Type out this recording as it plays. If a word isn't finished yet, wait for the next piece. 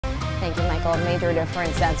Thank you, Michael. A major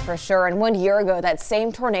difference, that's for sure. And 1 year ago, that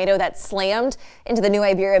same tornado that slammed into the new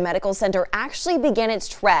Iberia Medical Center actually began its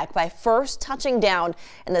trek by first touching down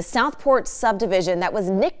in the Southport subdivision that was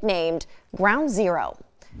nicknamed Ground Zero.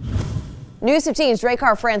 News 15's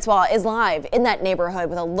Dracar Francois is live in that neighborhood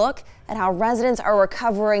with a look at how residents are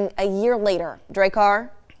recovering a year later. Dracar?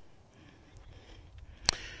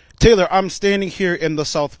 Taylor, I'm standing here in the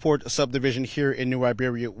Southport subdivision here in New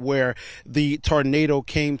Iberia, where the tornado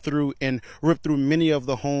came through and ripped through many of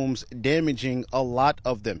the homes, damaging a lot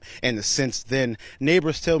of them. And since then,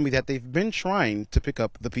 neighbors tell me that they've been trying to pick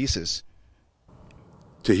up the pieces.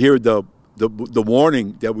 To hear the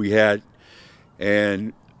warning that we had,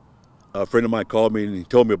 and a friend of mine called me and he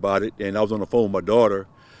told me about it, and I was on the phone with my daughter,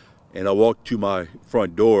 and I walked to my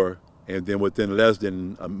front door, and then within less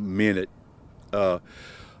than a minute,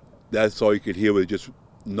 that's all you could hear was just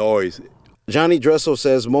noise. Johnny Dressel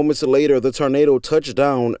says moments later the tornado touched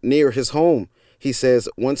down near his home. He says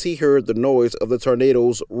once he heard the noise of the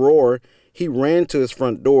tornado's roar, he ran to his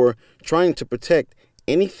front door trying to protect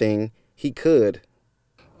anything he could.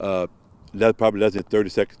 That's probably less than 30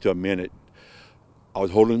 seconds to a minute. I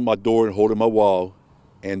was holding my door and holding my wall,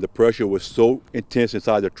 and the pressure was so intense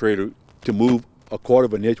inside the trailer to move a quarter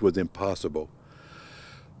of an inch was impossible.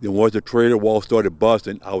 Then once the trailer wall started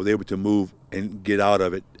busting, I was able to move and get out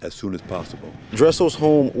of it as soon as possible. Dressel's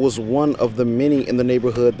home was one of the many in the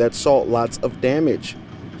neighborhood that saw lots of damage.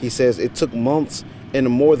 He says it took months and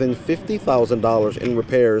more than $50,000 in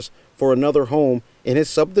repairs for another home in his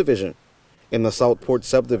subdivision. In the Southport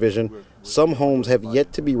subdivision, some homes have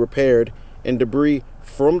yet to be repaired, and debris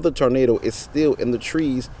from the tornado is still in the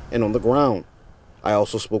trees and on the ground. I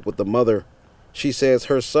also spoke with the mother. She says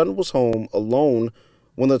her son was home alone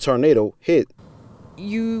when the tornado hit.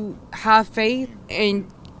 You have faith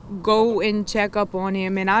and go and check up on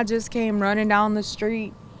him, and I just came running down the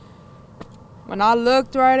street. When I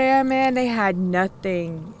looked right there, man, they had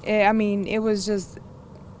nothing. I mean, it was just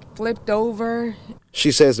flipped over.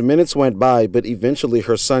 She says minutes went by, but eventually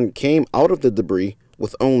her son came out of the debris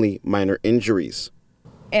with only minor injuries.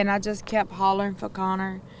 And I just kept hollering for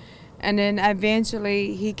Connor. And then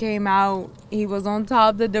eventually he came out. He was on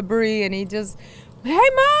top of the debris, and he just, "Hey,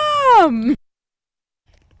 Mom!"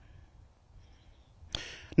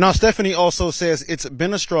 Now, Stephanie also says it's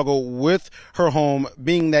been a struggle with her home,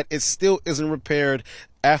 being that it still isn't repaired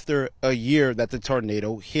after a year that the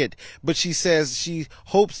tornado hit. But she says she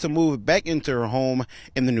hopes to move back into her home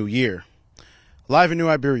in the new year. Live in New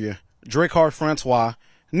Iberia, Dracar Francois,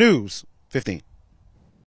 News 15.